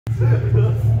2,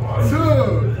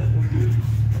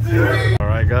 3. All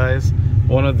right, guys.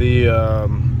 One of the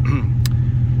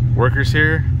workers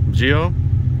here, Gio,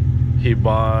 he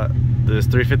bought this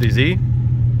 350Z,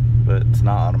 but it's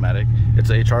not automatic.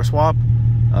 It's an HR swap.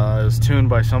 It was tuned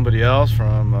by somebody else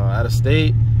from out of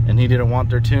state, and he didn't want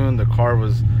their tune. The car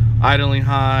was idling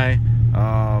high.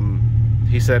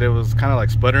 He said it was kind of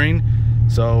like sputtering,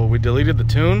 so we deleted the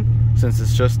tune since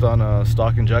it's just on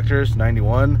stock injectors,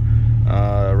 91,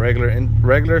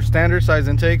 regular standard size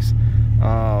intakes.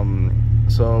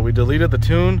 So we deleted the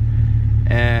tune,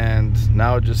 and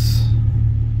now it just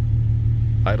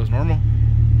idles normal.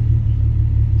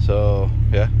 So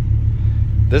yeah,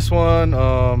 this one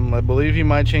I believe he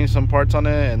might change some parts on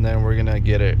it, and then we're gonna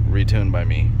get it retuned by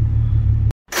me.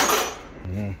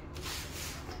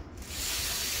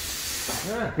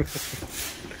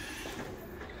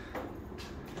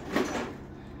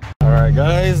 Alright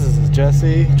guys, this is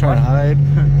Jesse trying to hide.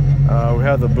 We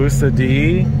have the boosted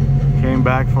DE, came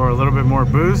back for a little bit more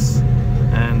boost,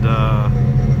 and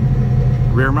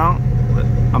rear mount.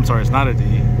 I'm sorry, it's not a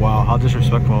DE. Wow, how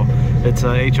disrespectful. It's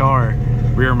a HR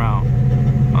rear mount.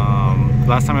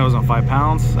 Last time it was on 5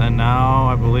 pounds, and now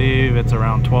I believe it's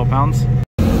around 12 pounds.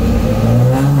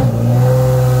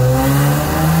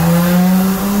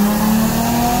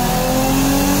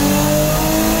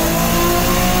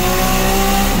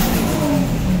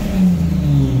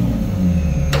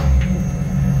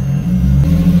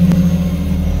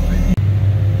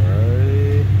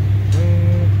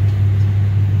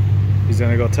 He's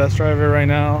gonna go test drive it right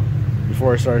now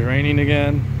before it starts raining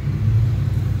again.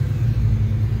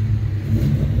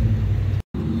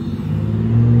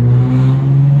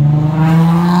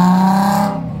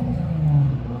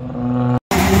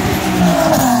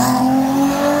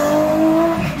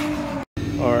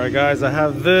 Alright guys, I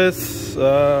have this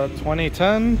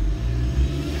 2010,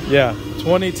 yeah,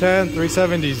 2010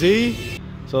 370Z.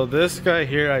 So this guy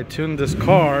here, I tuned this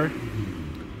car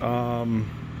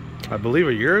I believe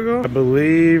a year ago. I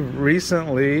believe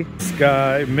recently this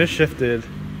guy misshifted.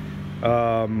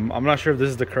 I'm not sure if this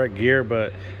is the correct gear,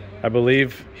 but I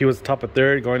believe he was top of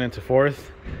third going into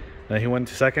fourth, and he went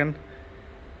to second.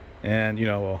 And you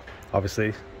know, well,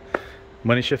 obviously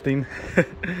money shifting.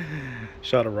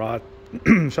 Shot a rod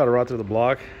through the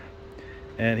block,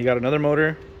 and he got another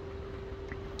motor.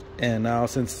 And now,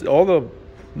 since all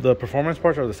the performance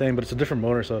parts are the same, but it's a different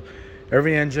motor, so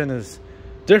every engine is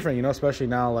different, you know, especially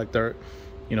now, like they're,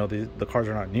 you know, the cars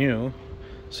are not new.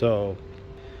 So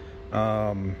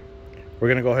we're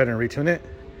gonna go ahead and retune it,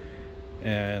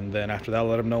 and then after that,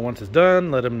 let him know once it's done.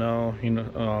 Let him know, you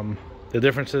know, the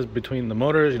differences between the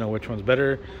motors, you know, which one's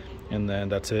better, and then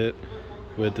that's it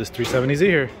with this 370Z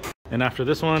here. And after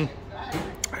this one,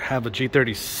 I have a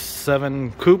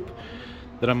G37 coupe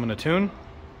that I'm gonna tune,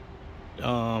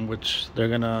 which they're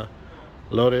gonna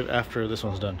load it after this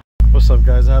one's done. What's up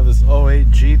guys, I have this 08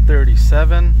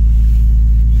 G37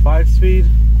 5-speed.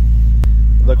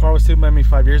 The car was tuned by me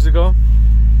 5 years ago,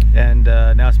 and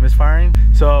now it's misfiring.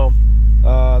 So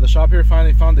the shop here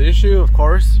finally found the issue. Of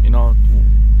course, you know,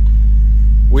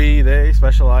 they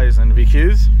specialize in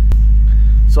VQs.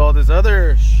 So this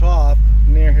other shop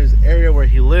near his area where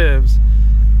he lives,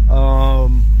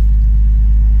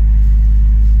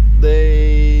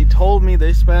 they told me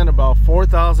they spent about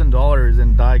 $4,000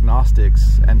 in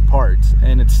diagnostics and parts,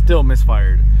 and it's still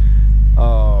misfired.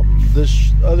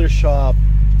 This other shop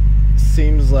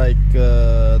seems like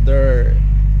I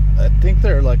think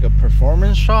they're like a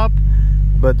performance shop,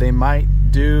 but they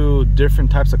might do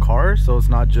different types of cars, so it's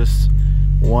not just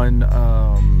one,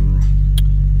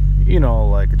 you know,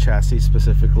 like a chassis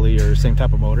specifically, or same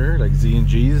type of motor, like Z and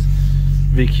G's,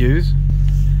 VQs.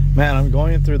 Man, I'm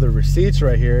going through the receipts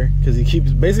right here because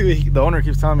the owner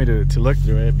keeps telling me to look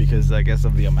through it, because I guess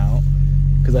of the amount.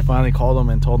 Because I finally called them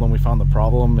and told them we found the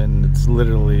problem, and it's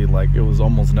literally like it was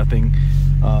almost nothing.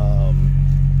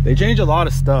 They changed a lot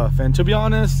of stuff, and to be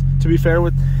honest, to be fair,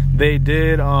 they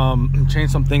did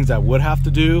change some things that would have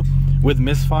to do with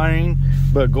misfiring.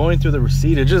 But going through the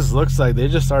receipt, it just looks like they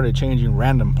just started changing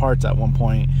random parts at one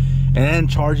point and then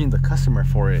charging the customer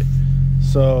for it.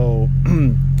 So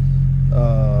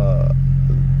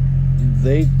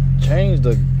they changed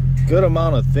a good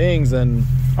amount of things, and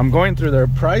I'm going through their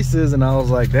prices, and I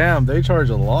was like, damn, they charge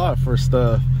a lot for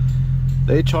stuff.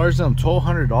 They charge them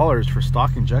 $1,200 for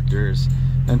stock injectors,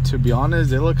 and to be honest,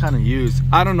 they look kind of used.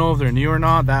 I don't know if they're new or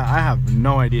not. That I have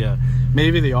no idea.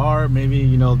 Maybe they are, maybe,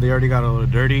 you know, they already got a little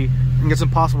dirty, and it's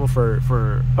impossible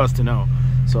for us to know.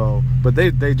 So, but they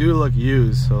do look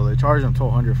used, so they charge them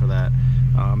 $1,200 for that.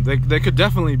 They could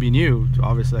definitely be new.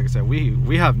 Obviously, like I said,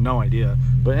 we have no idea.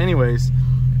 But anyways,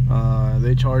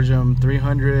 They charge them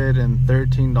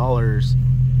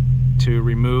 $313 to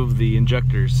remove the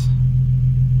injectors,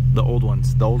 the old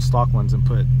ones, the old stock ones, and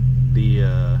put the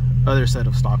other set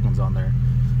of stock ones on there.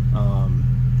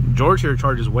 George here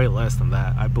charges way less than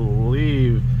that. I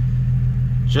believe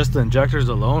just the injectors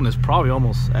alone is probably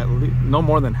almost at least no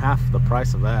more than half the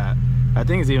price of that. I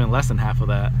think it's even less than half of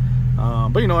that.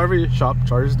 But you know, every shop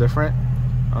charges different.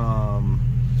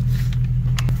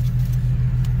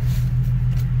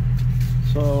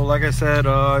 So like I said,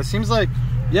 it seems like,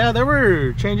 yeah, they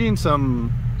were changing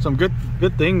some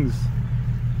good things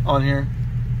on here.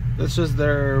 It's just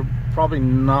they're probably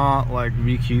not like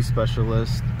VQ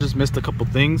specialists. Just missed a couple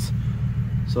things,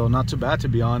 so not too bad to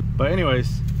be on. But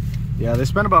anyways, yeah, they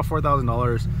spent about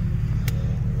 $4,000,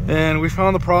 and we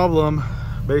found the problem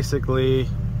basically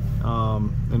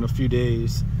in a few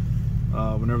days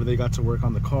whenever they got to work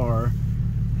on the car.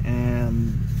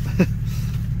 And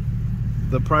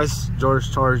the price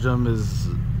George charged them is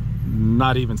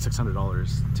not even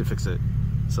 $600 to fix it.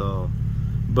 So,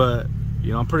 but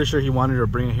you know, I'm pretty sure he wanted to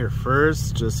bring it here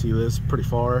first, just he lives pretty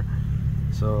far,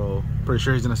 so pretty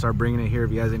sure he's gonna start bringing it here if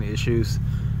he has any issues.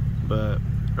 But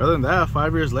other than that,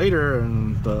 5 years later,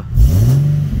 and the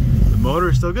motor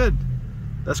is still good.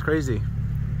 That's crazy,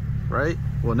 right?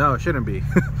 Well, no, it shouldn't be.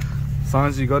 As long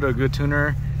as you go to a good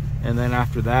tuner, and then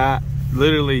after that,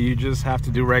 literally you just have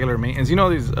to do regular maintenance. You know,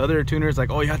 these other tuners,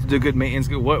 like, oh, you have to do good maintenance.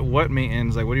 What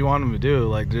maintenance? Like, what do you want them to do?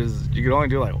 Like, you can only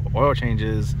do like oil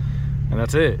changes, and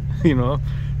that's it, you know.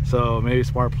 So maybe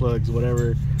spark plugs,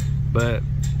 whatever. But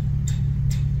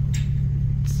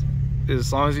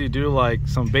as long as you do like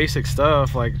some basic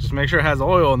stuff, like just make sure it has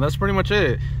oil, and that's pretty much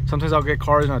it. Sometimes I'll get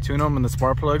cars and I tune them, and the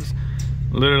spark plugs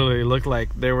literally look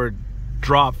like they were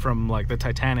dropped from like the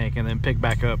Titanic and then picked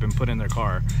back up and put in their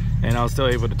car, and I was still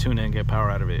able to tune it and get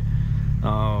power out of it.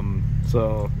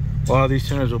 So a lot of these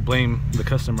tuners will blame the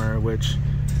customer, which,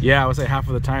 yeah, I would say half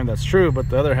of the time that's true, but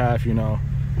the other half, you know,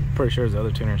 pretty sure it's the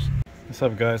other tuners. What's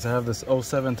up, guys? I have this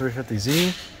 07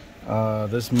 350Z.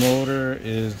 This motor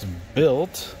is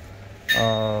built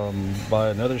by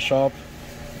another shop.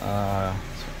 I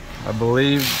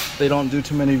believe they don't do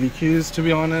too many VQs, to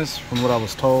be honest, from what I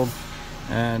was told.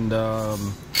 And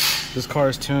this car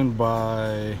is tuned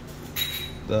by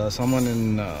someone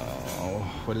in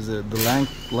what is it, the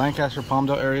Lancaster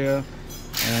Palmdale area,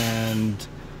 and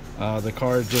the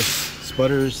car just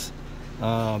sputters.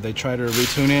 They try to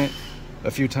retune it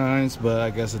a few times, but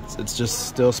I guess it's just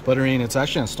still sputtering. It's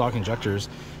actually on stock injectors.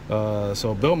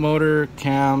 So built motor,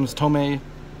 cams, Tomei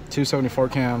 274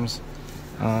 cams.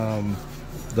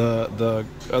 The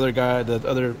other guy,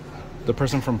 the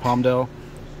person from Palmdale,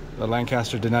 the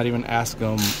Lancaster, did not even ask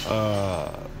them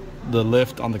the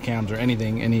lift on the cams or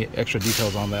anything, any extra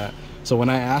details on that. So when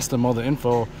I asked him all the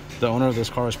info, the owner of this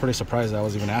car was pretty surprised that I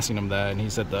was even asking him that, and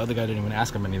he said the other guy didn't even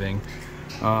ask him anything.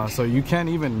 So you can't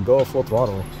even go full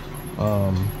throttle.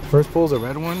 First pull's a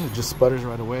red one, it just sputters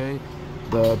right away.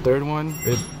 The third one,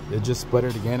 it just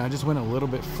sputtered again. I just went a little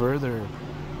bit further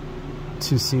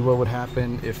to see what would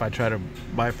happen if I try to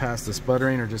bypass the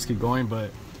sputtering or just keep going, but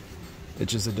it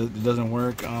doesn't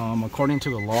work. According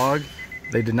to the log,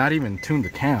 they did not even tune the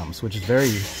cams, which is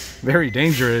very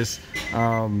dangerous.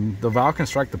 The valve can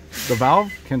strike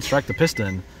the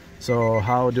piston. So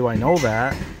how do I know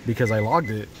that? Because I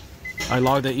logged it. I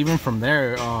logged it even from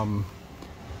there.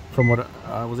 From what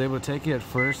I was able to take it at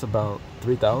first about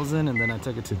 3,000, and then I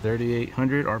took it to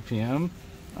 3,800 RPM.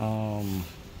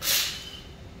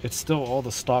 It's still all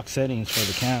the stock settings for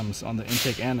the cams on the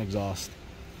intake and exhaust.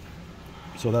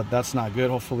 So that's not good.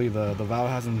 Hopefully the valve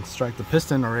hasn't struck the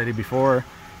piston already before.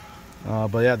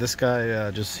 But yeah, this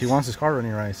guy he wants his car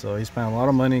running right, so he spent a lot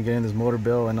of money getting this motor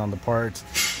built and on the parts.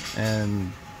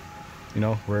 And you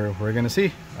know, we're gonna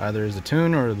see, either is the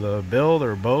tune or the build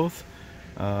or both,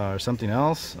 or something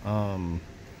else.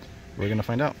 We're gonna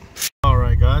find out. All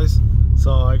right, guys,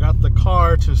 so I got the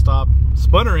car to stop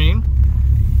sputtering.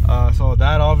 So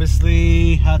that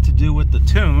obviously had to do with the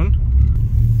tune,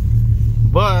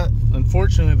 but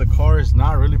unfortunately the car is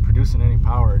not really producing any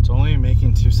power. It's only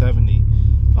making 270.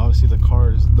 Obviously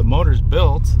the motor's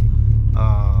built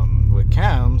with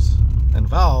cams and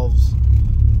valves,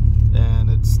 and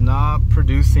it's not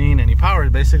producing any power.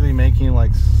 It's basically making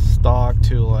like stock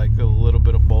to like a little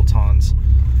bit of bolt-ons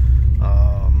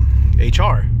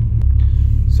HR.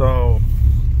 So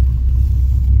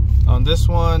on this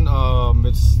one,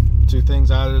 it's two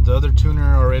things. Either the other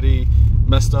tuner already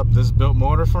messed up this built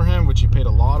motor for him, which he paid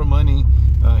a lot of money.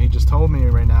 He just told me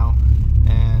right now,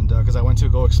 and because I went to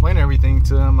go explain everything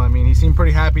to him, I mean, he seemed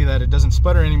pretty happy that it doesn't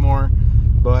sputter anymore.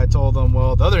 But I told him,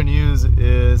 well, the other news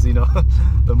is, you know,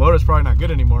 the motor's probably not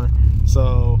good anymore.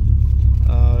 So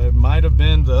it might have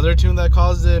been the other tune that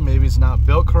caused it. Maybe it's not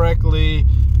built correctly.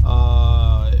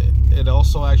 It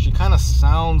also actually kind of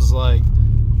sounds like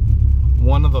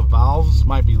one of the valves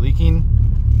might be leaking.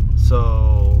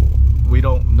 So we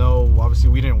don't know. Obviously,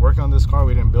 we didn't work on this car.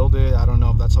 We didn't build it. I don't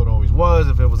know if that's how it always was,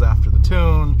 if it was after the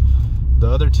tune, the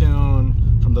other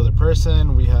tune from the other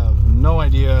person. We have no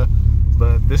idea.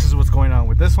 But this is what's going on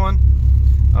with this one.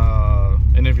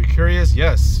 And if you're curious,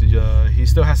 yes, he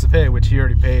still has to pay, which he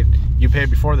already paid. You paid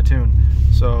before the tune.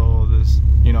 So this,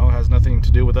 you know, has nothing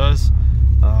to do with us.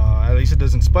 At least it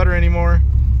doesn't sputter anymore.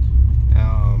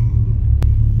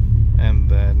 And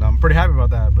then I'm pretty happy about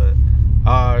that. But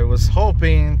I was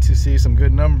hoping to see some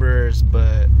good numbers,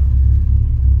 but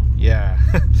yeah,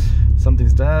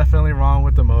 something's definitely wrong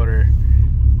with the motor.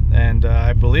 And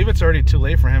I believe it's already too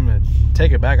late for him to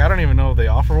take it back. I don't even know if they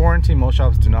offer warranty. Most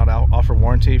shops do not offer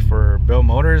warranty for built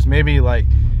motors. Maybe, like,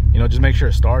 you know, just make sure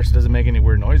it starts, doesn't make any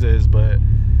weird noises. But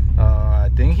I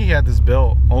think he had this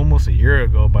built almost a year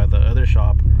ago by the other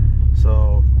shop.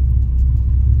 So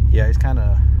yeah, he's kind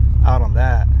of out on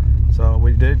that. So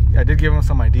I did give him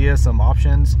some ideas, some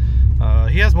options.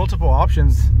 He has multiple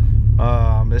options.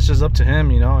 It's just up to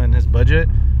him, you know, and his budget.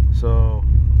 So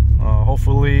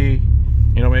hopefully,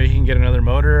 you know, maybe he can get another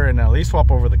motor and at least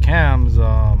swap over the cams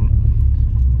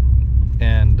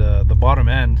and the bottom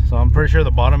end. So I'm pretty sure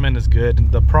the bottom end is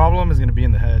good. The problem is going to be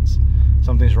in the heads.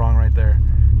 Something's wrong right there.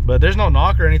 But there's no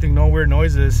knock or anything, no weird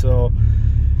noises. So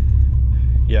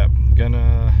yeah,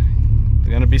 gonna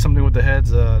be something with the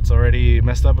heads. It's already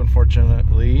messed up,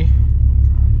 unfortunately.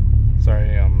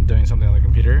 Sorry, I'm doing something on the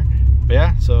computer. But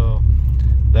yeah, so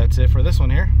that's it for this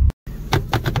one here.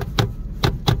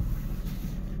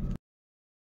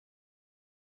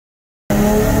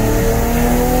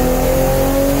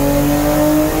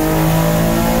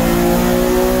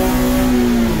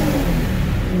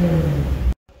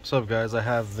 What's up, guys? I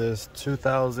have this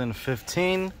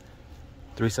 2015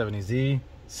 370Z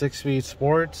 6-speed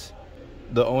sports.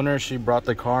 The owner, she brought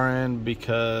the car in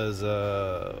because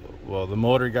well, the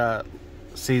motor got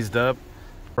seized up.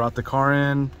 Brought the car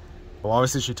in. Well,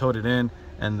 obviously she towed it in,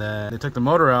 and then they took the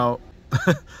motor out.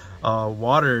 A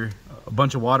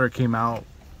bunch of water came out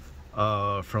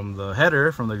from the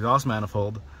header, from the exhaust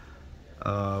manifold,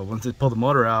 once they pulled the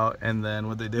motor out. And then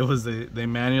what they did was they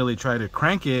manually tried to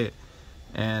crank it,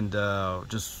 and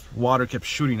just water kept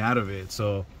shooting out of it.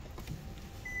 So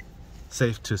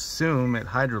safe to assume it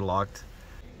hydrolocked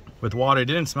with water. It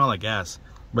didn't smell like gas.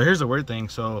 But here's the weird thing.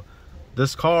 So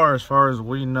this car, as far as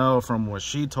we know from what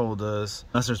she told us,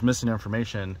 unless there's missing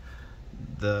information,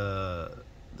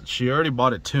 she already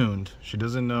bought it tuned. She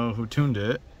doesn't know who tuned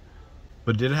it,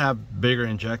 but it did have bigger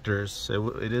injectors.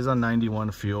 It is on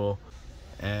 91 fuel,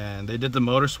 and they did the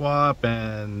motor swap,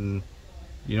 and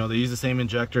you know, they use the same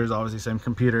injectors, obviously same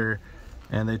computer,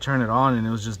 and they turn it on and it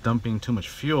was just dumping too much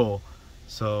fuel.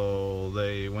 So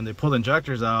when they pulled the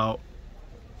injectors out,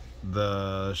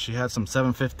 she had some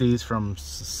 750s from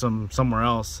somewhere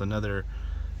else, another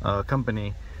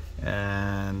company,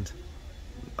 and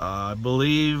I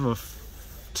believe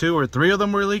 2 or 3 of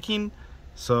them were leaking.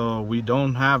 So we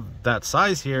don't have that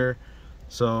size here.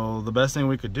 So the best thing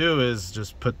we could do is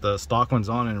just put the stock ones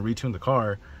on and retune the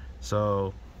car.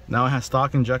 So now it has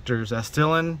stock injectors. That's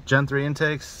still in Gen 3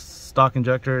 intakes, stock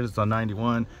injectors. It's on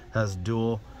 91, has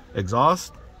dual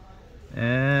exhaust.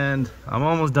 And I'm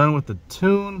almost done with the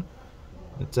tune.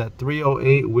 It's at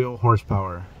 308 wheel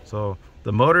horsepower. So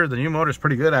the new motor is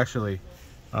pretty good, actually.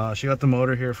 She got the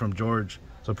motor here from George,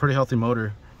 so pretty healthy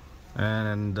motor.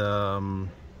 And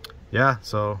yeah,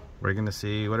 so we're gonna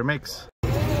see what it makes.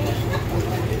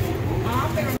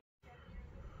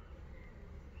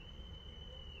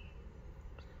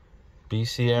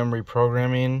 BCM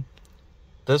reprogramming.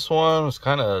 This one was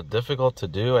kind of difficult to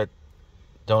do. I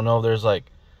don't know if there's like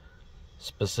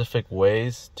specific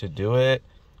ways to do it.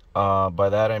 By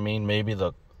that I mean maybe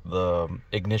the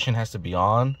ignition has to be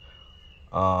on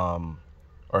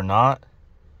or not.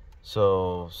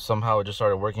 So somehow it just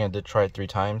started working. I did try it 3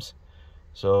 times.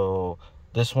 So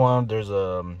this one, there's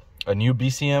a new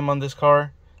BCM on this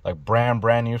car, like brand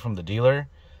new from the dealer.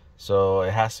 So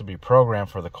it has to be programmed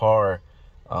for the car.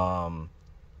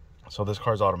 So this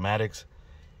car's automatics.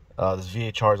 This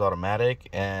VHR is automatic,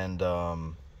 and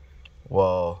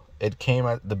well, the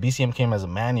BCM came as a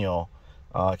manual.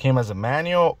 It came as a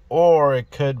manual, or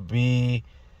it could be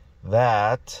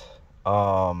that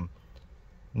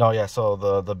no, yeah, so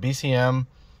the BCM,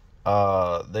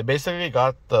 they basically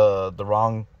got the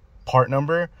wrong part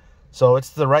number. So it's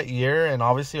the right year, and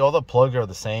obviously all the plugs are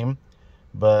the same,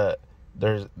 but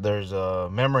there's a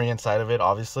memory inside of it,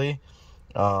 obviously.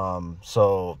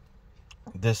 So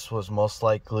this was most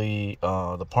likely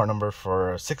the part number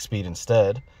for a 6-speed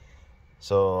instead.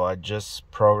 So I just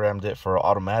programmed it for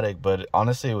automatic, but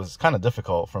honestly it was kind of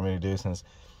difficult for me to do since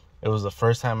it was the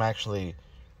first time actually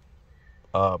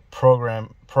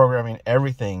programming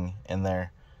everything in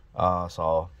there.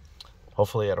 So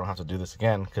hopefully I don't have to do this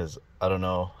again, because I don't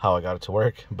know how I got it to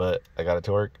work, but I got it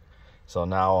to work. So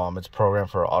now it's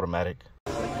programmed for automatic.